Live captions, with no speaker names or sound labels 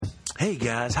Hey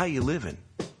guys, how you living?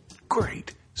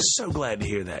 Great. So glad to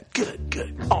hear that.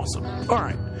 Good. Awesome. All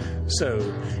right. So,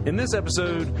 in this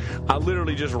episode, I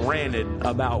literally just ranted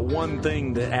about one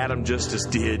thing that Adam Justice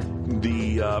did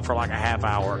for like a half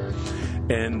hour.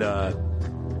 And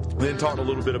then talked a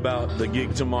little bit about the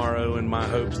gig tomorrow and my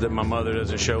hopes that my mother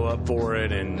doesn't show up for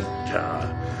it and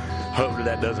hope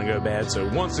that doesn't go bad. So,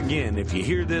 once again, if you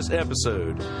hear this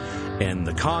episode and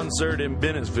the concert in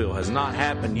Bennettsville has not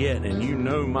happened yet, and you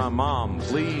know my mom,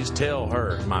 please tell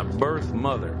her, my birth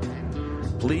mother,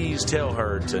 please tell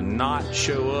her to not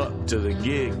show up to the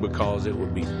gig because it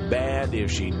would be bad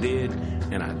if she did,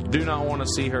 and I do not want to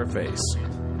see her face.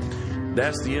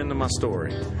 That's the end of my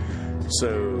story.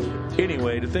 So,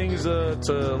 anyway, the things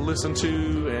to listen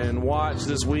to and watch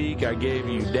this week, I gave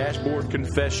you Dashboard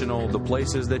Confessional, The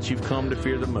Places That You've Come to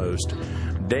Fear the Most,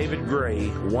 David Gray,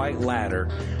 White Ladder,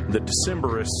 The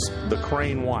Decemberists, The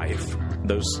Crane Wife.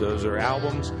 Those are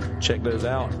albums. Check those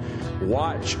out.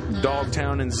 Watch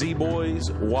Dogtown and Z-Boys,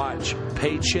 watch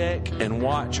Paycheck, and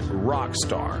watch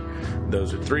Rockstar.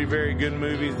 Those are three very good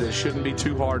movies that shouldn't be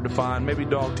too hard to find. Maybe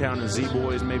Dogtown and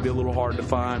Z-Boys may be a little hard to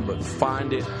find, but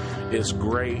find it. It's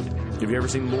great. If you've ever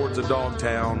seen Lords of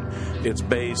Dogtown, it's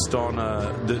based on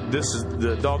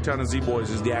the Dogtown and Z-Boys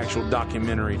is the actual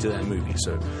documentary to that movie.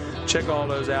 So check all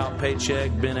those out.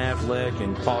 Paycheck, Ben Affleck,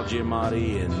 and Paul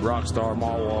Giamatti, and Rockstar,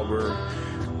 Mark Wahlberg,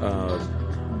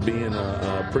 being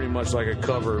pretty much like a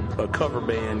cover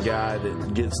band guy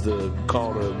that gets the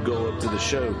call to go up to the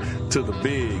show to the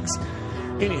bigs.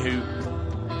 Anywho,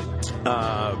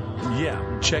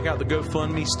 check out the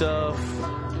GoFundMe stuff.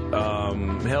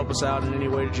 Help us out in any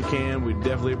way that you can. We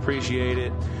definitely appreciate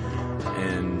it.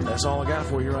 And that's all I got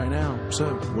for you right now.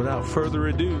 So, without further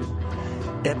ado,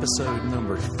 episode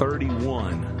number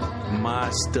 31, My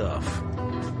Stuff.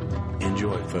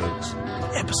 Enjoy it, folks.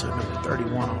 Episode number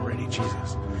 31 already,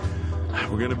 Jesus.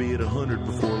 We're going to be at 100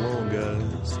 before long,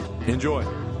 guys. Enjoy.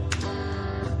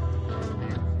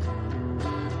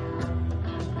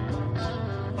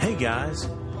 Hey, guys.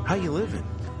 How you living?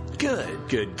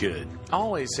 Good. I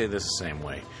always say this the same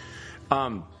way.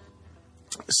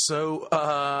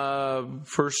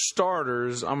 For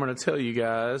starters, I'm going to tell you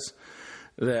guys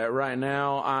that right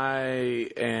now I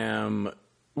am,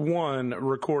 one,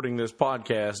 recording this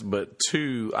podcast, but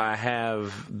two, I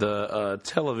have the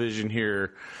television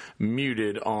here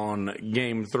muted on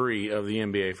Game 3 of the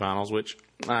NBA Finals, which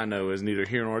I know is neither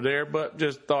here nor there, but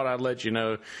just thought I'd let you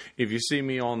know. If you see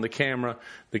me on the camera,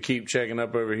 to keep checking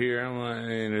up over here,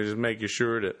 and just making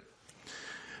sure that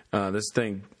this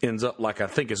thing ends up like I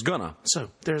think it's gonna.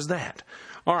 So there's that.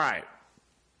 All right.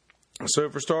 So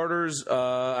for starters,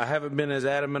 I haven't been as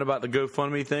adamant about the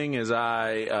GoFundMe thing as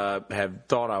I have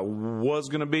thought I was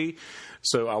going to be.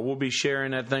 So I will be sharing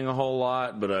that thing a whole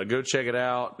lot, but go check it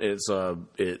out. It's the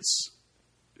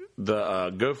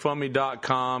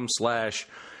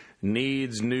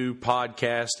GoFundMe.com/needs new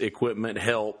podcast equipment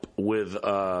help with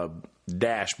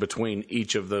dash between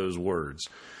each of those words.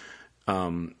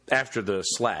 After the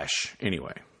slash,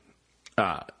 anyway.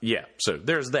 So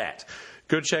there's that.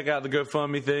 Go check out the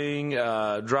GoFundMe thing.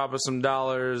 Drop us some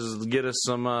dollars. Get us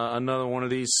some another one of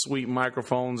these sweet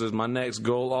microphones is my next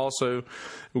goal. Also,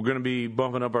 we're going to be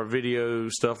bumping up our video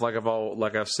stuff like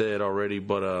I've said already.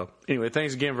 But anyway,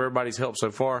 thanks again for everybody's help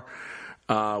so far.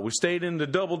 We stayed in the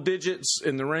double digits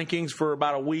in the rankings for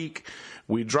about a week.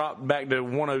 We dropped back to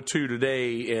 102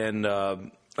 today, and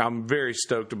I'm very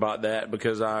stoked about that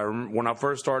because when I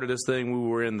first started this thing, we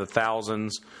were in the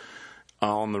thousands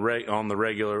on a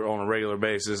regular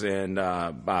basis, and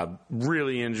I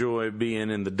really enjoy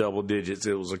being in the double digits.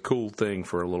 It was a cool thing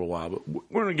for a little while, but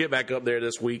we're going to get back up there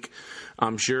this week,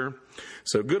 I'm sure.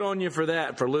 So good on you for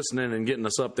that, for listening and getting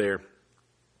us up there.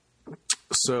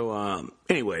 So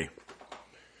anyway,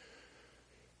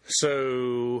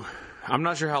 so I'm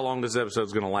not sure how long this episode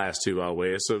is going to last too, by the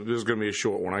way. So this is going to be a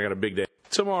short one. I got a big day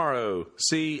tomorrow.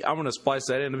 See, I'm going to splice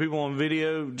that in. The people on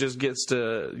video just gets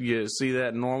to see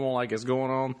that normal like it's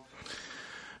going on.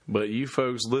 But you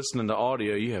folks listening to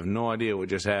audio, you have no idea what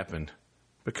just happened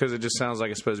because it just sounds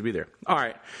like it's supposed to be there. All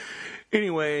right.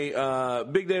 Anyway,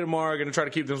 big day tomorrow. Going to try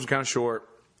to keep this one kind of short.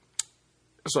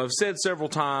 So I've said several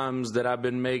times that I've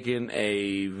been making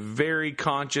a very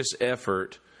conscious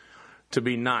effort to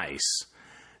be nice.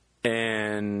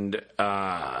 And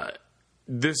I'm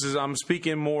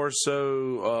speaking more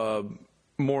so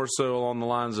along the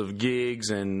lines of gigs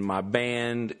and my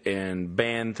band and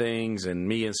band things and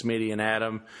me and Smitty and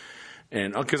Adam,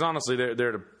 and because honestly they're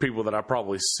the people that I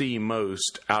probably see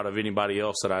most out of anybody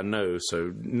else that I know.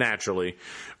 So naturally,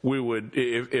 we would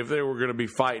if they were going to be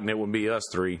fighting, it would be us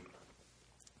three.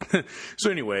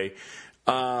 So anyway,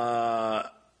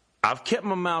 I've kept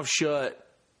my mouth shut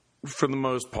for the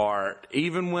most part,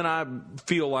 even when I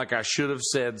feel like I should have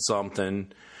said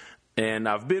something. And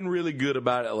I've been really good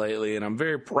about it lately, and I'm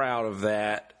very proud of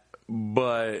that.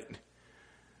 But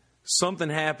something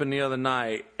happened the other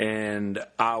night, and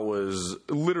I was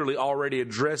literally already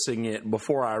addressing it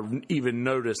before I even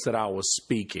noticed that I was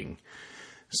speaking.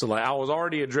 So, like, I was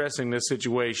already addressing this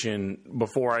situation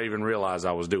before I even realized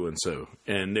I was doing so,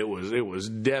 and it was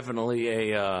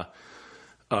definitely a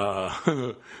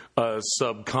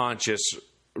subconscious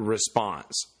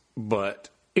response. But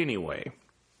anyway,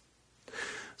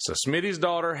 so Smitty's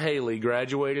daughter Haley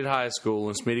graduated high school,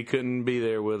 and Smitty couldn't be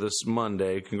there with us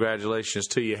Monday. Congratulations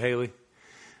to you, Haley.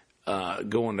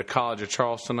 Going to College of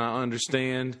Charleston, I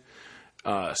understand.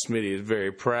 Smitty is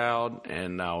very proud,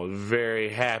 and I was very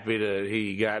happy that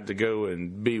he got to go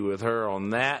and be with her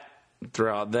on that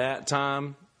throughout that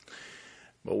time.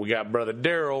 But we got Brother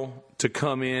Daryl to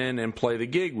come in and play the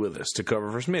gig with us to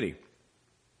cover for Smitty.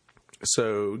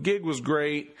 So gig was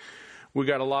great. We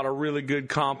got a lot of really good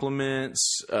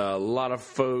compliments. A lot of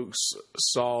folks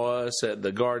saw us at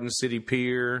the Garden City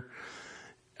Pier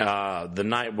the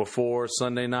night before,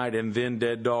 Sunday night, and then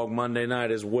Dead Dog Monday night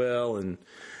as well, and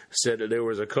said that there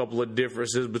was a couple of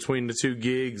differences between the two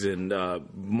gigs, and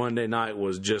Monday night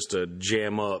was just a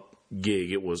jam-up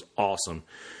gig. It was awesome.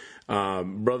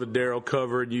 Brother Daryl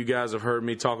covered. You guys have heard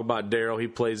me talk about Daryl. He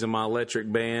plays in my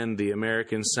electric band, The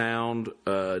American Sound,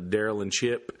 Daryl and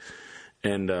Chip.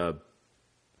 And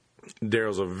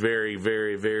Daryl's a very,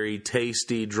 very, very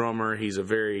tasty drummer. He's a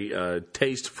very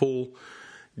tasteful.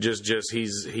 His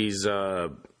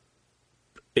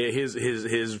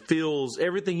feels,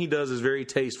 everything he does is very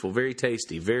tasteful, very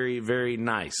tasty, very, very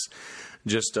nice.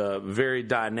 Just very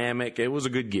dynamic. It was a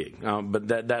good gig, but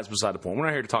that's beside the point. We're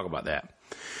not here to talk about that.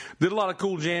 Did a lot of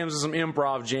cool jams and some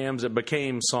improv jams that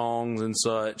became songs and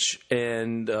such,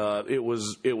 and it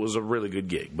was a really good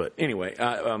gig. But anyway,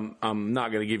 I'm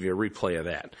not going to give you a replay of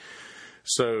that.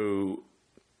 So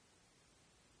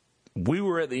we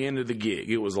were at the end of the gig.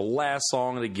 It was the last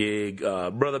song of the gig.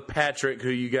 Brother Patrick,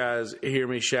 who you guys hear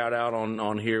me shout out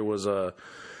on here, was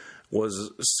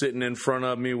sitting in front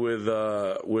of me with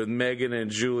Megan and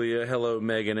Julia. Hello,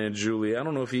 Megan and Julia. I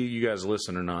don't know if you guys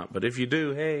listen or not, but if you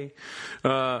do, hey.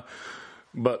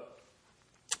 But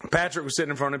Patrick was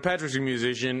sitting in front of me. Patrick's a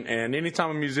musician, and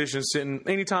anytime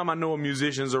I know a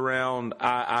musician's around,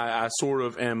 I sort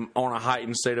of am on a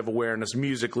heightened state of awareness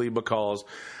musically, because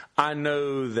I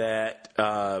know that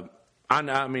I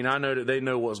know that they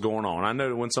know what's going on. I know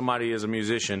that when somebody is a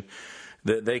musician,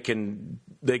 that they can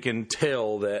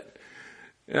tell that.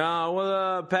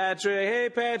 Patrick. Hey,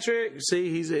 Patrick.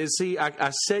 See,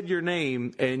 I said your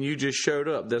name and you just showed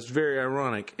up. That's very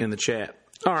ironic in the chat.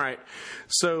 All right.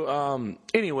 So,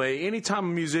 anyway, anytime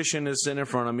a musician is sitting in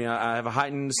front of me, I have a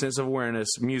heightened sense of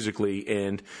awareness musically,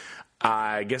 and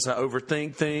I guess I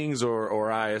overthink things,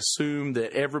 or I assume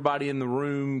that everybody in the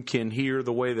room can hear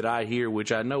the way that I hear,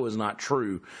 which I know is not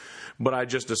true. But I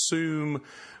just assume,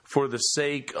 for the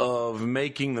sake of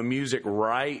making the music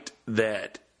right,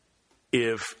 that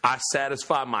if I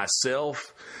satisfy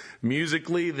myself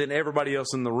musically, then everybody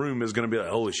else in the room is going to be like,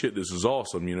 holy shit, this is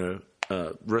awesome,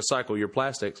 recycle your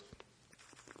plastics.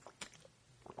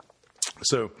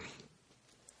 So,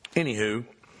 anywho,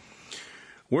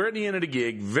 we're at the end of the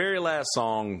gig, very last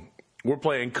song. We're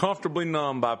playing Comfortably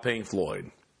Numb by Pink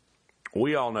Floyd.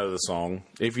 We all know the song.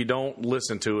 If you don't,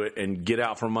 listen to it and get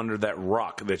out from under that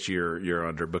rock that you're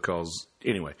under, because,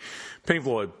 anyway, Pink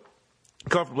Floyd,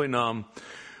 Comfortably Numb.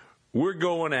 We're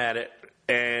going at it,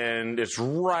 and it's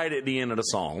right at the end of the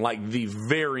song, like the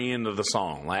very end of the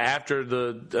song. Like after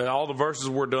all the verses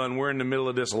were done, we're in the middle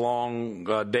of this long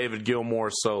David Gilmour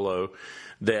solo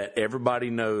that everybody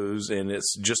knows, and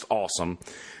it's just awesome.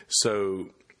 So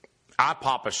I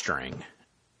pop a string,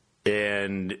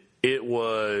 and it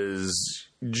was,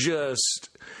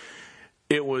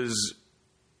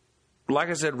 like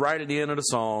I said, right at the end of the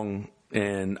song,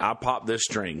 and I popped this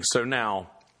string. So now,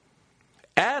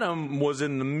 Adam was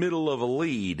in the middle of a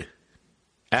lead.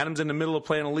 Adam's in the middle of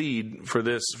playing a lead for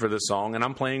this song, and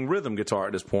I'm playing rhythm guitar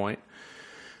at this point.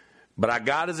 But I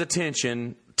got his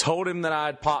attention, told him that I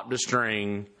had popped a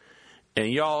string, and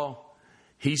y'all,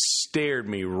 he stared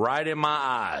me right in my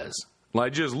eyes.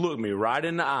 Like, just looked me right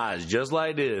in the eyes, just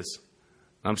like this.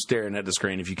 I'm staring at the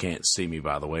screen if you can't see me,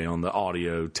 by the way, on the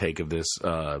audio take of this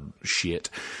shit.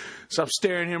 So I'm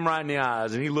staring him right in the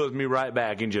eyes, and he looks me right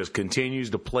back and just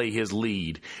continues to play his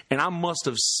lead. And I must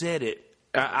have said it,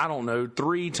 I don't know,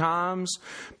 3 times.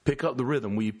 Pick up the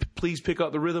rhythm. Will you please pick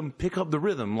up the rhythm? Pick up the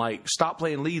rhythm. Like, stop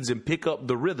playing leads and pick up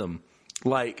the rhythm.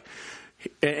 Like,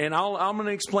 And I'm going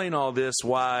to explain all this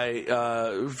why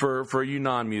for you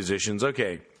non-musicians.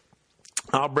 Okay,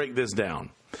 I'll break this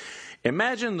down.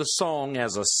 Imagine the song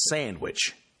as a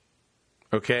sandwich.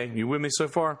 Okay, you with me so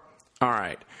far? All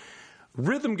right.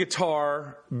 Rhythm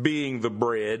guitar being the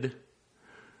bread,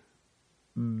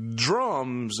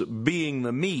 drums being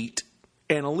the meat,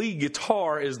 and a lead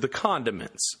guitar is the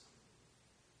condiments.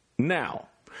 Now,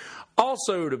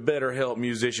 also to better help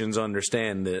musicians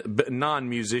understand this,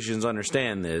 non-musicians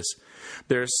understand this,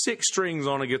 there are 6 strings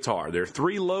on a guitar. There are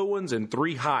 3 low ones and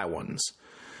 3 high ones.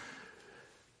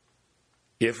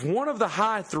 If one of the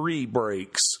high 3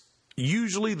 breaks,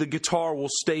 usually the guitar will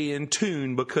stay in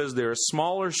tune because there's a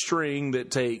smaller string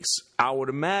that takes, I would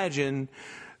imagine,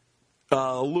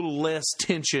 a little less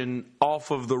tension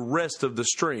off of the rest of the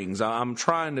strings. I'm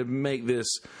trying to make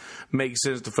this make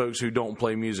sense to folks who don't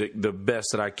play music the best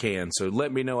that I can. So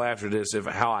let me know after this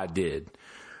how I did.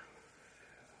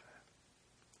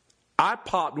 I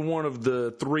popped one of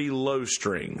the 3 low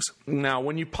strings. Now,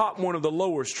 when you pop one of the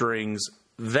lower strings,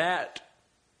 that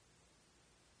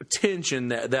tension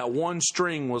that one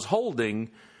string was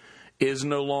holding is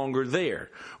no longer there,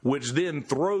 which then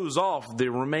throws off the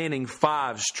remaining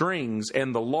 5 strings,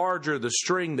 and the larger the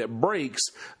string that breaks,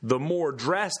 the more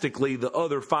drastically the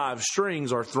other 5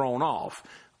 strings are thrown off.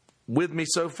 With me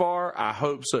so far? I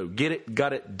hope so. Get it,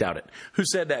 got it, doubt it. Who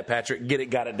said that, Patrick? Get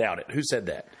it, got it, doubt it. Who said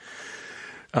that?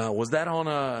 Was that on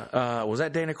was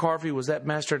that Dana Carvey? Was that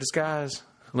Master of Disguise?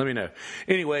 Let me know.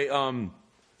 Anyway,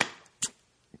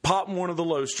 pop one of the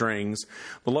low strings.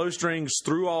 The low strings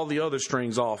threw all the other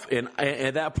strings off. And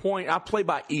at that point, I play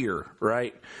by ear,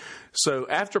 right? So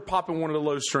after popping one of the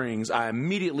low strings, I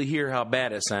immediately hear how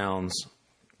bad it sounds.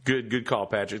 Good call,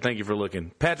 Patrick. Thank you for looking.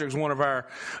 Patrick's one of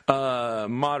our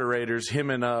moderators,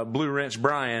 him and Blue Wrench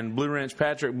Brian. Blue Wrench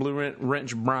Patrick, Blue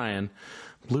Wrench Brian.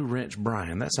 Blue Wrench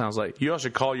Brian. That sounds like, you all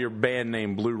should call your band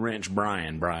name Blue Wrench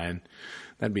Brian.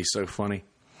 That'd be so funny.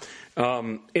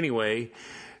 Anyway,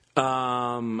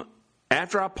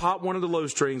 after I pop one of the low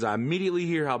strings, I immediately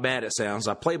hear how bad it sounds.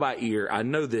 I play by ear. I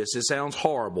know this. It sounds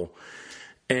horrible.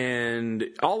 And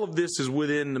all of this is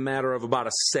within the matter of about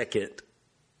a second.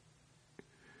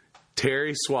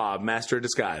 Terry Swab, Master of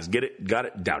Disguise. Get it, got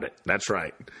it, doubt it. That's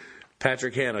right.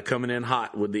 Patrick Hanna coming in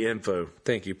hot with the info.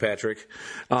 Thank you, Patrick.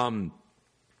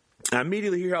 I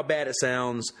immediately hear how bad it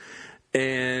sounds.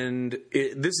 And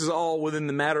this is all within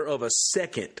the matter of a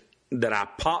second that I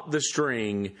pop the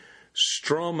string,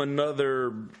 strum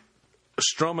another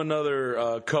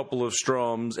couple of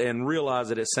strums, and realize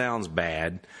that it sounds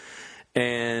bad.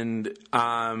 And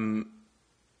I'm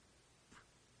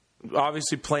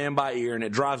obviously playing by ear, and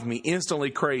it drives me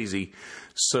instantly crazy.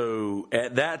 So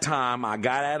at that time, I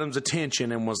got Adam's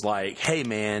attention and was like, "Hey,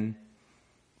 man,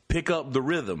 pick up the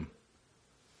rhythm."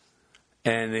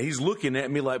 And he's looking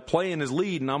at me like playing his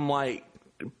lead, and I'm like,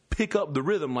 pick up the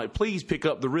rhythm, like, please pick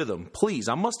up the rhythm, please.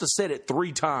 I must have said it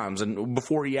 3 times and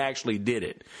before he actually did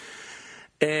it.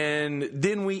 And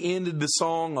then we ended the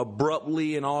song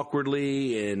abruptly and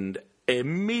awkwardly, and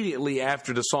immediately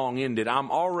after the song ended,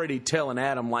 I'm already telling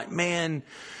Adam, like, man,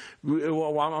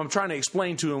 I'm trying to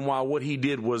explain to him why what he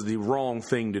did was the wrong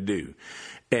thing to do.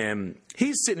 And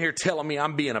he's sitting here telling me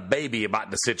I'm being a baby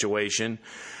about the situation.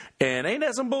 And ain't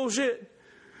that some bullshit?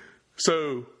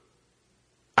 So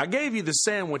I gave you the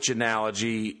sandwich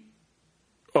analogy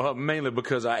mainly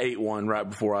because I ate one right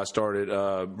before I started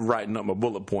writing up my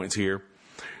bullet points here,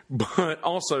 but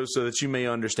also so that you may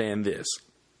understand this.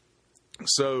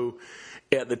 So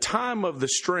at the time of the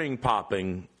string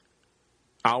popping,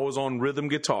 I was on rhythm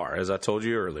guitar, as I told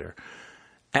you earlier.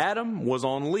 Adam was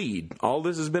on lead. All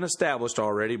this has been established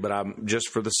already, but I'm just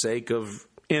for the sake of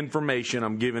information,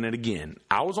 I'm giving it again.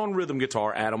 I was on rhythm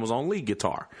guitar, Adam was on lead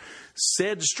guitar.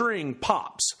 Said string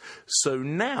pops. So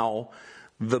now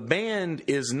the band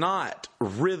is not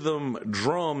rhythm,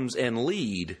 drums, and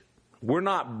lead. We're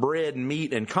not bread,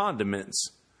 meat, and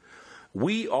condiments.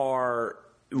 We are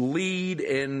lead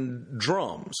and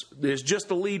drums. There's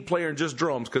just a lead player and just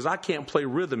drums because I can't play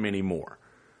rhythm anymore.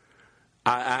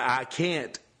 I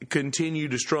can't continue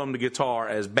to strum the guitar.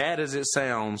 As bad as it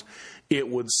sounds, it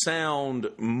would sound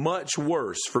much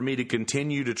worse for me to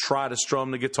continue to try to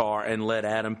strum the guitar and let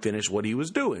Adam finish what he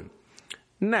was doing.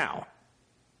 Now,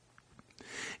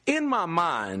 in my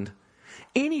mind,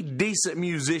 any decent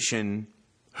musician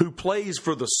who plays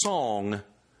for the song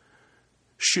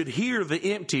should hear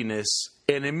the emptiness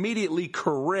and immediately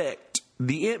correct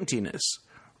the emptiness,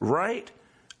 right?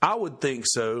 I would think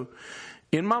so.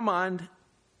 In my mind,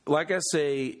 like I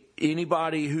say,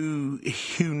 anybody who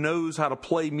knows how to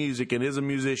play music and is a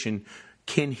musician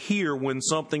can hear when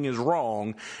something is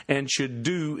wrong and should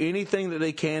do anything that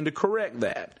they can to correct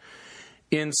that.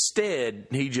 Instead,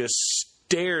 he just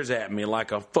stares at me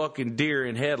like a fucking deer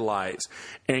in headlights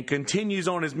and continues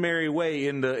on his merry way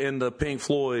in the Pink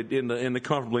Floyd in the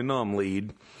Comfortably Numb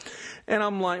lead. And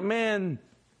I'm like, man,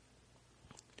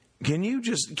 can you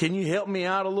help me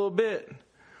out a little bit?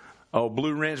 Oh,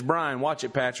 Blue Ranch Brian, watch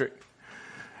it, Patrick.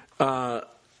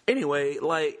 Anyway,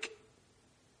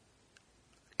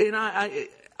 and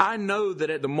I know that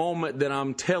at the moment that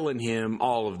I'm telling him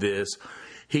all of this,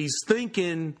 he's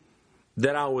thinking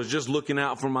that I was just looking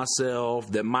out for myself,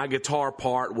 that my guitar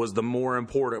part was the more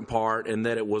important part, and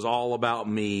that it was all about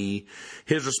me.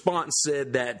 His response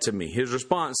said that to me. His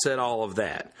response said all of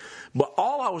that. But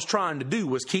all I was trying to do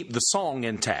was keep the song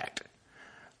intact.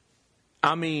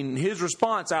 I mean, his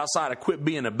response outside of quit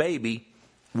being a baby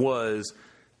was,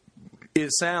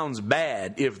 it sounds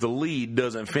bad if the lead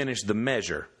doesn't finish the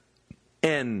measure.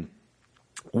 And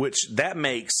which that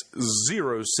makes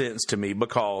zero sense to me,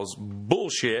 because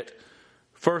bullshit,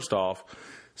 first off.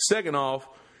 Second off,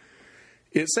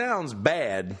 it sounds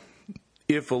bad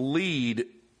if a lead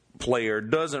player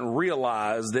doesn't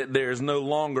realize that there's no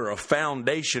longer a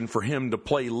foundation for him to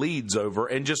play leads over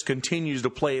and just continues to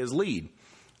play his lead.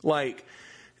 Like,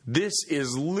 this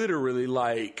is literally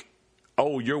like,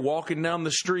 oh, you're walking down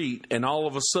the street and all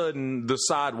of a sudden the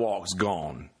sidewalk's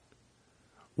gone.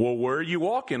 Well, where are you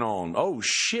walking on? Oh,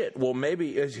 shit. Well,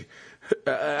 maybe,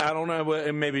 I don't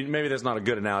know. Maybe that's not a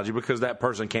good analogy, because that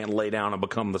person can't lay down and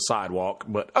become the sidewalk.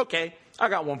 But, okay, I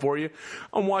got one for you.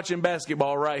 I'm watching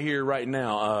basketball right here, right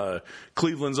now.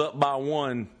 Cleveland's up by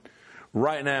 1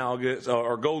 right now,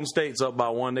 or Golden State's up by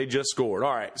 1. They just scored.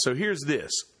 All right, so here's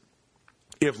this.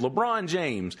 If LeBron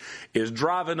James is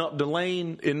driving up the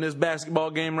lane in this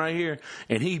basketball game right here,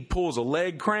 and he pulls a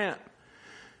leg cramp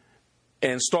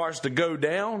and starts to go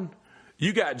down,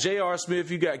 you got J.R.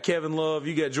 Smith, you got Kevin Love,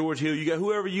 you got George Hill, you got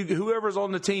whoever's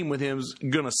on the team with him is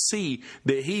going to see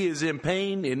that he is in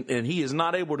pain and he is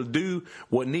not able to do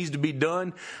what needs to be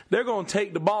done. They're going to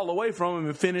take the ball away from him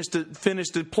and finish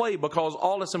the play, because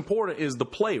all that's important is the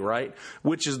play, right?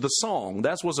 Which is the song.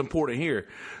 That's what's important here.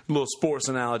 A little sports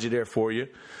analogy there for you.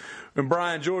 And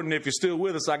Brian Jordan, if you're still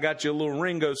with us, I got you a little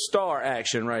Ringo Starr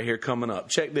action right here coming up.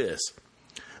 Check this.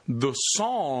 The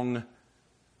song...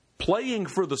 Playing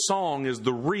for the song is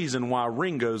the reason why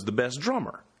Ringo's the best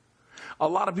drummer. A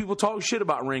lot of people talk shit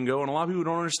about Ringo, and a lot of people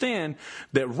don't understand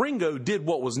that Ringo did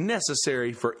what was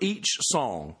necessary for each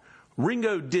song.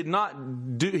 Ringo he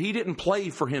didn't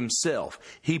play for himself.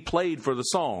 He played for the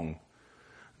song.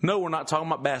 No, we're not talking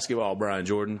about basketball, Brian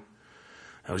Jordan.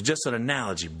 That was just an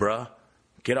analogy, bruh.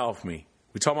 Get off me.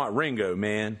 We're talking about Ringo,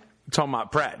 man. We're talking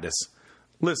about practice.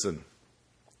 Listen.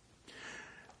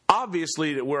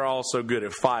 Obviously, that we're all so good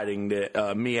at fighting,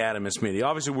 that me, Adam, and Smitty.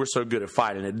 Obviously, we're so good at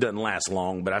fighting, it doesn't last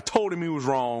long. But I told him he was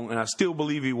wrong, and I still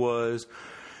believe he was.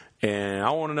 And I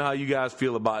want to know how you guys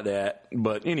feel about that.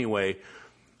 But anyway,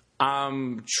 I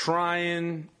was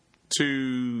trying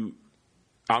to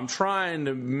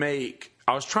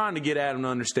get Adam to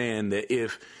understand that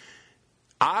if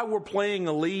I were playing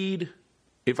a lead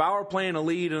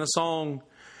in a song,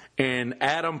 and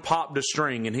Adam popped a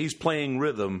string and he's playing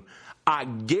rhythm, I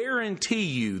guarantee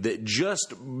you that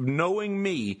just knowing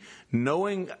me,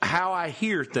 knowing how I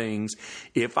hear things,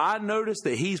 if I notice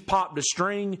that he's popped a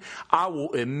string, I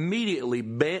will immediately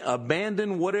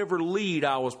abandon whatever lead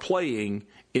I was playing,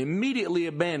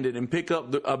 abandon it and pick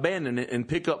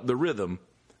up the rhythm.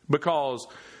 Because,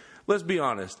 let's be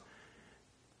honest,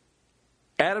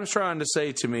 Adam's trying to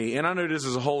say to me, and I know this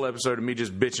is a whole episode of me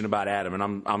just bitching about Adam,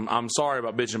 and I'm sorry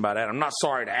about bitching about Adam. I'm not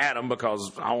sorry to Adam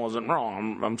because I wasn't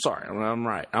wrong. I'm sorry.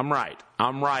 I'm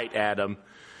right, Adam.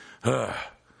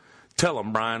 Tell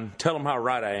him, Brian. Tell him how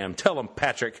right I am. Tell him,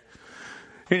 Patrick.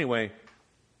 Anyway,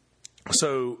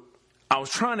 so I was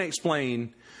trying to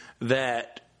explain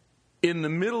that in the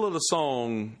middle of the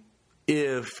song,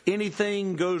 if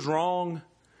anything goes wrong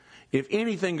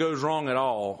at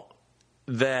all,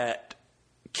 that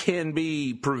can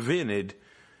be prevented,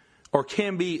 or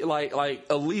can be like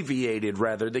alleviated,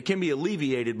 rather, that can be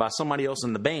alleviated by somebody else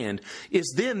in the band,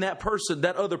 is then that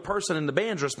other person in the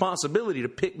band's responsibility to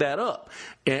pick that up.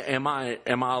 Am I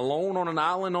alone on an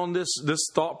island on this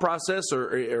thought process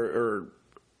or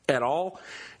at all?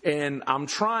 And I'm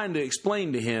trying to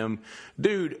explain to him,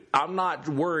 dude, I'm not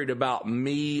worried about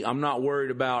me. I'm not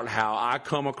worried about how I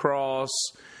come across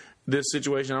this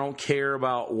situation. I don't care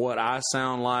about what I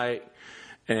sound like.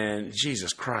 And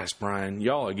Jesus Christ, Brian,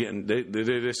 y'all are getting,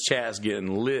 this chat's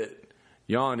getting lit.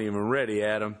 Y'all ain't even ready,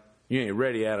 Adam. You ain't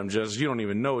ready, Adam. You don't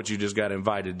even know what you just got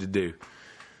invited to do.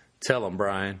 Tell him,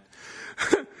 Brian.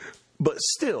 But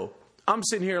still, I'm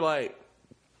sitting here like,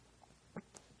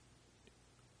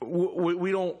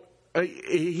 we don't.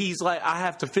 He's like, I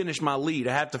have to finish my lead.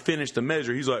 I have to finish the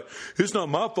measure. He's like, it's not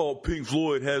my fault Pink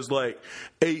Floyd has like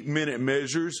 8-minute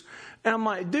measures. And I'm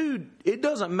like, dude, it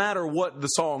doesn't matter what the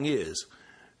song is.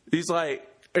 He's like,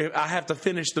 I have to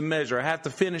finish the measure. I have to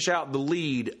finish out the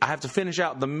lead. I have to finish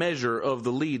out the measure of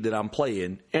the lead that I'm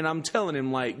playing. And I'm telling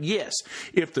him, like, yes,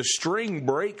 if the string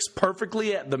breaks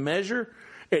perfectly at the measure,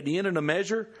 at the end of the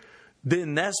measure,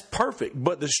 then that's perfect.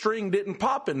 But the string didn't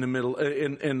pop in the middle,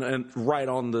 and right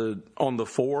on the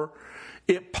 4.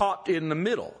 It popped in the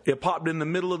middle. It popped in the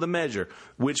middle of the measure,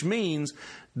 which means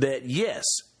that, yes,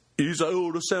 he's like, oh,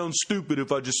 it'll sound stupid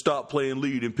if I just stop playing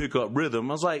lead and pick up rhythm.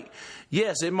 I was like,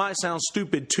 yes, it might sound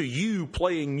stupid to you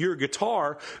playing your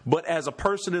guitar, but as a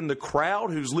person in the crowd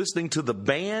who's listening to the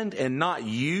band and not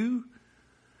you,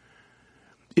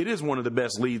 it is one of the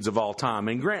best leads of all time.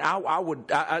 And Grant,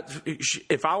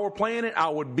 if I were playing it, I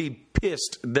would be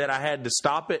pissed that I had to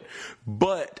stop it.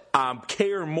 But I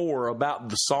care more about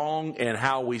the song and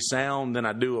how we sound than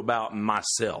I do about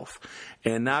myself.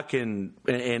 And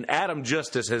Adam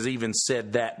Justice has even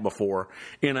said that before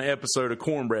in an episode of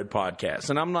Cornbread Podcast.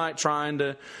 And I'm not trying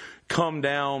to come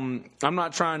down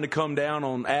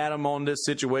on Adam on this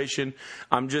situation.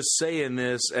 I'm just saying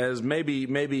this as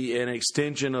maybe an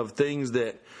extension of things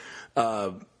that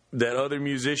other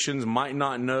musicians might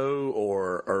not know,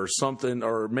 or something,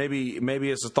 or maybe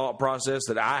it's a thought process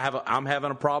that I'm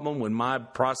having a problem with my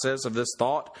process of this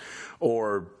thought,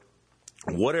 or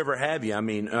whatever have you. I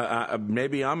mean,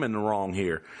 maybe I'm in the wrong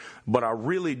here, but I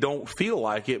really don't feel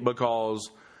like it,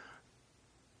 because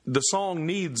the song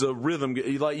needs a rhythm.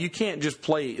 Like, you can't just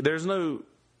play. There's no.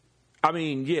 I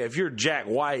mean, yeah, if you're Jack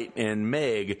White and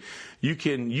Meg, you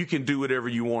can do whatever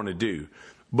you want to do.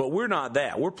 But we're not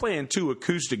that. We're playing 2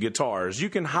 acoustic guitars. You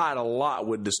can hide a lot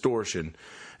with distortion.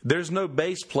 There's no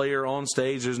bass player on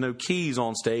stage. There's no keys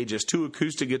on stage. It's 2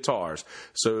 acoustic guitars.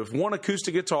 So if one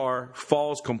acoustic guitar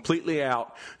falls completely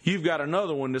out, you've got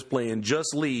another one that's playing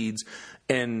just leads.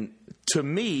 And to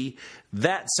me,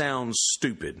 that sounds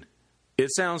stupid.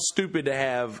 It sounds stupid to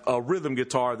have a rhythm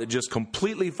guitar that just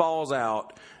completely falls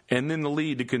out and then the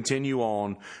lead to continue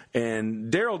on.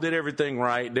 And Daryl did everything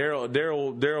right.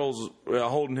 Daryl's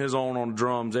holding his own on the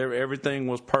drums. Everything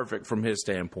was perfect from his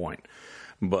standpoint.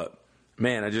 But,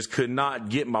 man, I just could not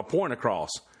get my point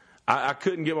across. I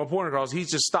couldn't get my point across.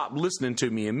 He's just stopped listening to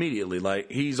me immediately.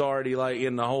 Like, he's already, like,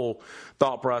 in the whole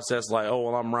thought process, like, oh,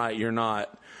 well, I'm right, you're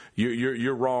not.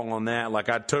 You're wrong on that. Like,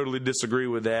 I totally disagree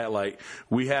with that. Like,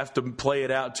 we have to play it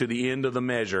out to the end of the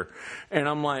measure. And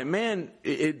I'm like, man,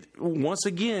 once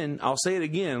again, I'll say it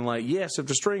again. Like, yes, if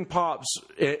the string pops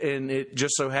and it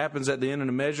just so happens at the end of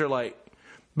the measure, like,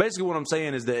 basically what I'm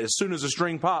saying is that as soon as the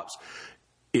string pops,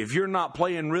 if you're not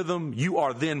playing rhythm, you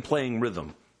are then playing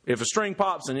rhythm. If a string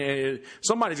pops, and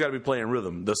somebody's got to be playing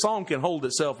rhythm. The song can hold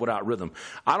itself without rhythm.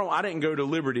 I didn't go to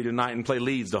Liberty tonight and play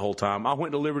leads the whole time. I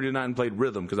went to Liberty tonight and played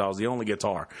rhythm because I was the only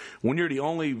guitar. When you're the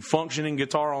only functioning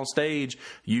guitar on stage,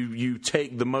 you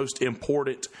take the most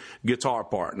important guitar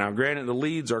part. Now, granted, the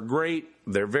leads are great.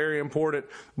 They're very important,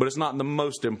 but it's not the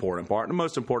most important part. The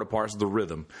most important part is the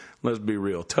rhythm. Let's be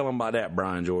real. Tell them about that,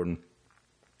 Brian Jordan.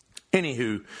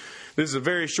 Anywho, this is a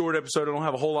very short episode. I don't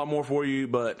have a whole lot more for you,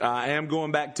 but I am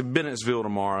going back to Bennettsville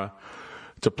tomorrow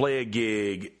to play a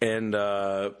gig. And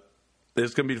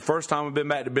it's going to be the first time I've been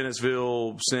back to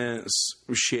Bennettsville since,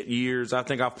 years. I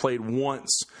think I've played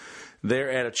once there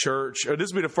at a church. Or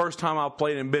this will be the first time I've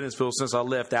played in Bennettsville since I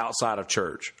left outside of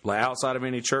church. Like, outside of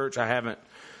any church, I haven't,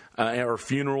 or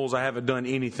funerals, I haven't done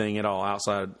anything at all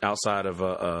outside of,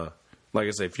 like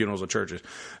I say, funerals or churches.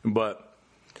 But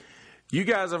You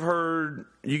guys have heard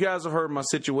my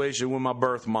situation with my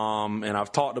birth mom, and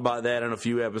I've talked about that in a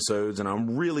few episodes, and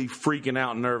I'm really freaking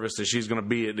out and nervous that she's going to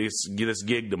be at this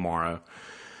gig tomorrow.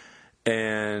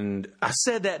 And I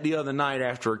said that the other night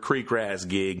after a Creek Rats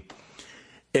gig,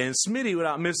 and Smitty,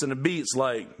 without missing a beat's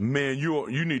like, man,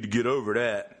 you need to get over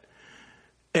that.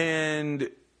 And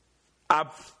I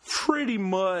pretty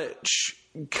much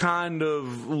kind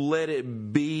of let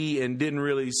it be and didn't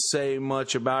really say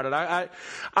much about it.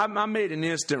 I made an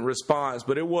instant response,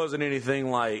 but it wasn't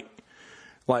anything like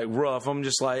rough. I'm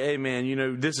just like, hey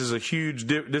man, this is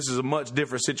a much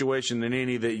different situation than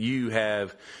any that you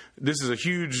have. This is a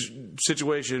huge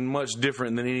situation, much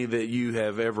different than any that you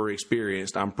have ever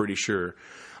experienced, I'm pretty sure.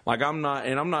 Like, I'm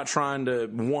not trying to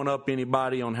one up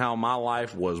anybody on how my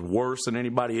life was worse than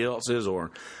anybody else's,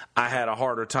 or I had a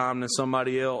harder time than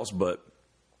somebody else, but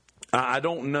I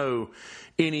don't know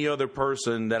any other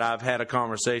person that I've had a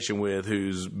conversation with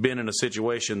who's been in a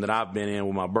situation that I've been in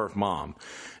with my birth mom.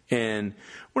 And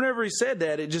whenever he said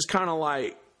that, it just kind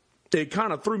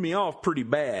of threw me off pretty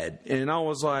bad. And I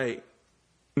was like,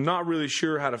 not really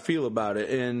sure how to feel about it.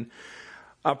 And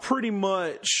I pretty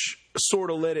much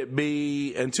sort of let it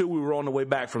be until we were on the way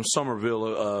back from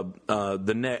Somerville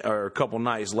a couple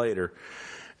nights later.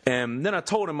 And then I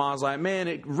told him, I was like, man,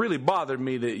 it really bothered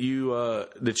me that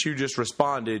you just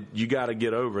responded. You got to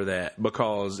get over that,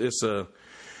 because it's a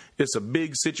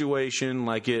big situation.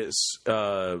 Like it's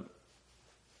a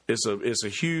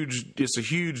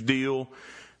huge deal.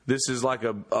 This is like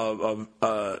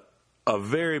a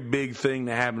very big thing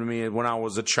that happened to me when I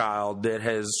was a child that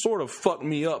has sort of fucked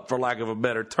me up, for lack of a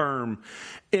better term,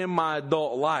 in my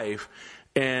adult life.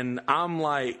 And I'm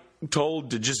like told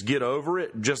to just get over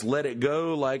it, just let it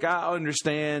go. Like, I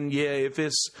understand, yeah, if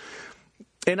it's...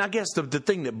 And I guess the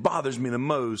thing that bothers me the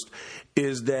most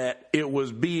is that it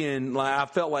was being, like, I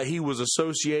felt like he was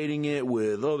associating it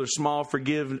with other small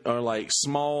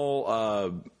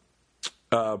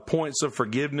points of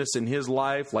forgiveness in his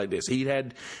life, like this. He'd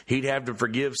have to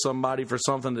forgive somebody for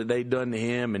something that they'd done to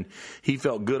him, and he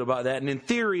felt good about that. And in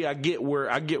theory, I get where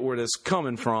that's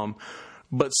coming from,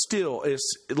 but still,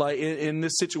 it's like in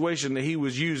this situation that he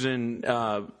was using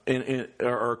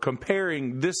or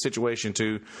comparing this situation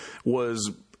to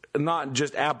was not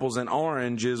just apples and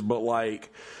oranges, but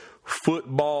like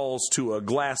footballs to a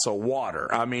glass of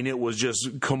water. I mean, it was just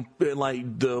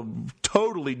like the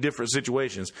totally different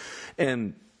situations.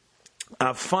 And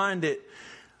I find it,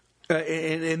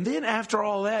 and then after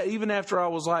all that, even after I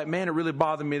was like, man, it really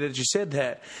bothered me that you said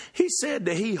that, he said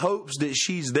that he hopes that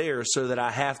she's there so that I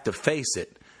have to face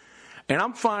it. And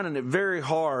I'm finding it very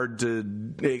hard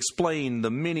to explain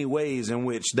the many ways in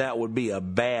which that would be a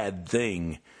bad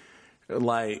thing.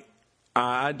 Like,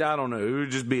 I don't know. It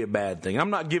would just be a bad thing. I'm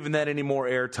not giving that any more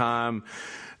airtime.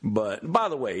 But, by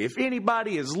the way, if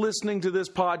anybody is listening to this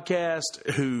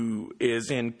podcast who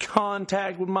is in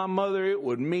contact with my mother, it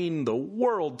would mean the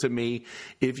world to me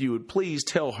if you would please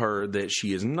tell her that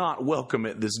she is not welcome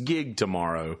at this gig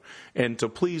tomorrow and to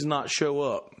please not show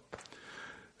up.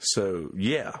 So,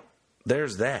 yeah,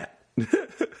 there's that.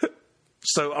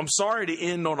 So I'm sorry to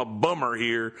end on a bummer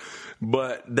here,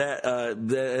 but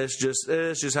that's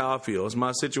just how I feel. It's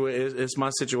my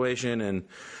situation, and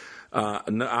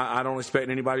I don't expect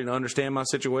anybody to understand my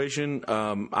situation.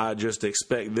 I just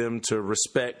expect them to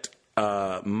respect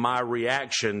my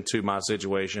reaction to my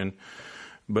situation,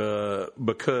 but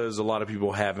because a lot of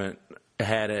people haven't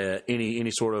had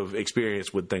any sort of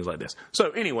experience with things like this. So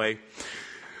anyway,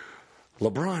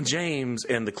 LeBron James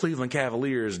and the Cleveland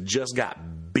Cavaliers just got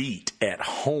beat at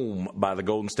home by the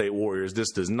Golden State Warriors.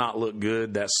 This does not look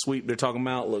good. That sweep they're talking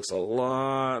about looks a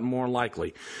lot more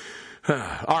likely. All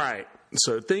right,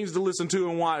 so things to listen to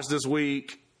and watch this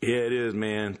week. Yeah, it is,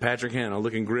 man. Patrick Hanna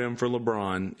looking grim for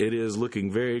LeBron. It is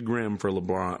looking very grim for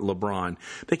LeBron.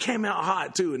 They came out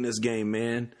hot, too, in this game,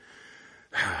 man.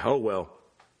 Oh, well.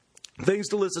 Things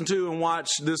to listen to and watch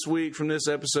this week from this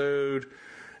episode.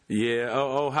 Yeah.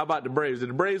 How about the Braves? Did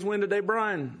the Braves win today,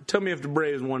 Brian? Tell me if the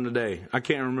Braves won today. I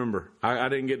can't remember. I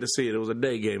didn't get to see it. It was a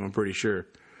day game, I'm pretty sure.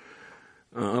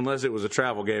 Unless it was a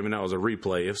travel game and that was a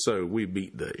replay. If so, we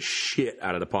beat the shit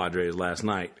out of the Padres last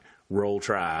night. Roll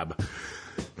Tribe.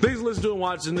 Things to listen to and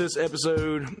watch in this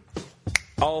episode.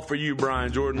 All for you,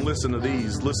 Brian Jordan. Listen to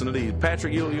these.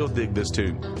 Patrick, you'll dig this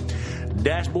too.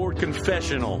 Dashboard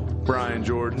Confessional, Brian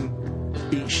Jordan.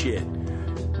 Eat shit.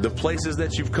 The places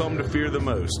that you've come to fear the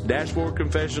most. Dashboard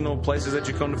Confessional, places that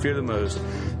you come to fear the most.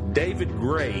 David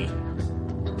Gray,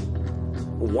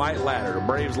 White Ladder. The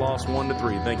Braves lost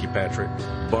 1-3. Thank you, Patrick.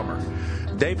 Bummer.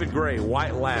 David Gray,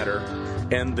 White Ladder,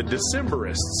 and The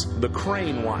Decemberists, The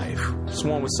Crane Wife. It's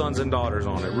one with sons and daughters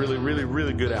on it. Really, really,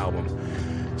 really good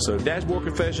album. So Dashboard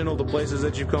Confessional, the places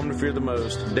that you've come to fear the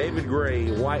most. David Gray,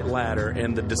 White Ladder,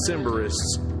 and The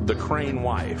Decemberists, The Crane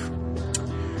Wife.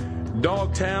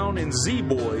 Dogtown and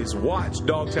Z-Boys. Watch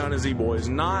Dogtown and Z-Boys,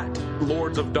 not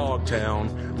Lords of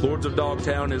Dogtown. Lords of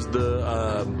Dogtown is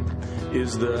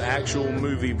the actual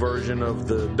movie version of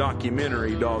the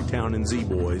documentary Dogtown and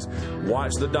Z-Boys.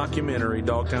 Watch the documentary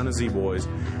Dogtown and Z-Boys.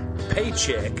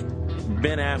 Paycheck.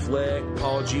 Ben Affleck,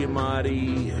 Paul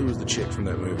Giamatti. Who was the chick from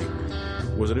that movie?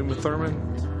 Was it Uma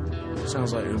Thurman?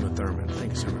 Sounds like Uma Thurman. I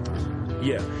think it's Uma Thurman.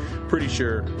 Yeah, pretty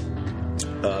sure.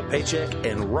 Paycheck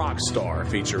and Rockstar,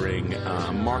 featuring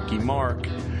Marky Mark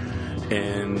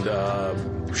and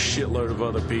shitload of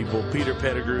other people. Peter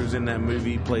Pettigrew's in that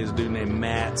movie. He plays a dude named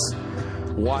Mats.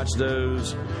 Watch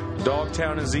those.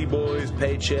 Dogtown and Z-Boys,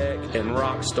 Paycheck, and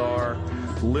Rockstar.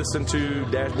 listen to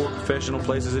Dashboard Professional,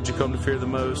 Places That You Come to Fear the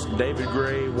Most, David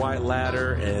Gray, White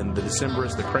Ladder, and The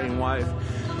Decemberist, The Crane Wife.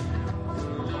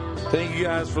 Thank you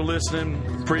guys for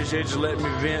listening. Appreciate you letting me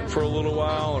vent for a little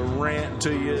while or rant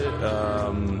to you.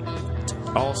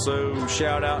 Also,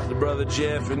 shout out to Brother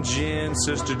Jeff and Jen,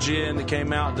 Sister Jen, that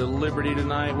came out to Liberty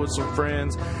tonight with some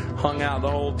friends. Hung out the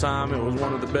whole time. It was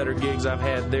one of the better gigs I've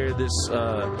had there this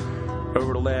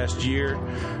over the last year.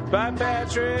 Bye,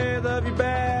 Patrick. Love you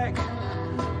back.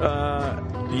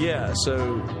 Yeah,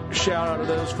 so shout out to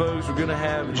those folks. We're going to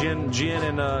have Jen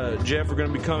and Jeff are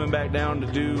going to be coming back down to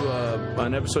do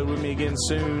an episode with me again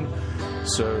soon.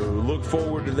 So look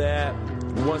forward to that.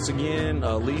 Once again,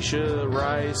 Alicia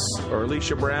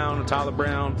Brown and Tyler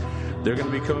Brown, they're going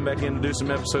to be coming back in to do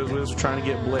some episodes with us. We're trying to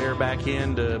get Blair back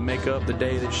in to make up the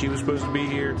day that she was supposed to be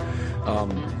here.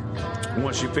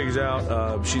 Once she figures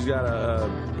out, she's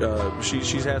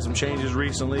had some changes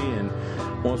recently, and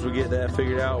once we get that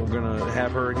figured out, we're going to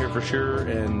have her in here for sure.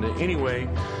 And anyway,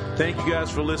 thank you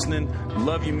guys for listening.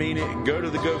 Love you, mean it. Go to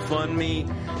the GoFundMe.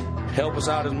 Help us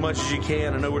out as much as you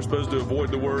can. I know we're supposed to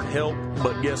avoid the word help,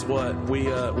 but guess what? We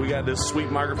got this sweet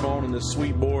microphone and this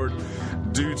sweet board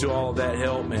due to all of that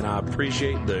help, and I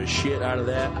appreciate the shit out of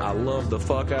that. I love the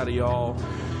fuck out of y'all.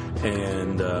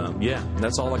 And, yeah,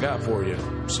 that's all I got for you.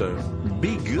 So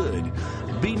be good.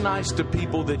 Be nice to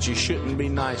people that you shouldn't be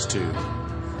nice to.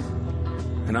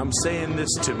 And I'm saying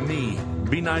this to me.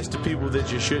 Be nice to people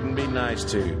that you shouldn't be nice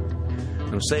to.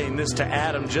 I'm saying this to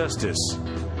Adam Justice.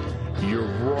 You're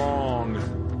wrong.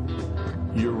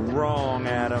 You're wrong,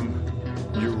 Adam.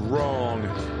 You're wrong.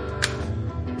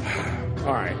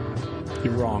 All right.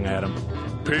 You're wrong, Adam.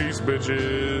 Peace,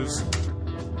 bitches.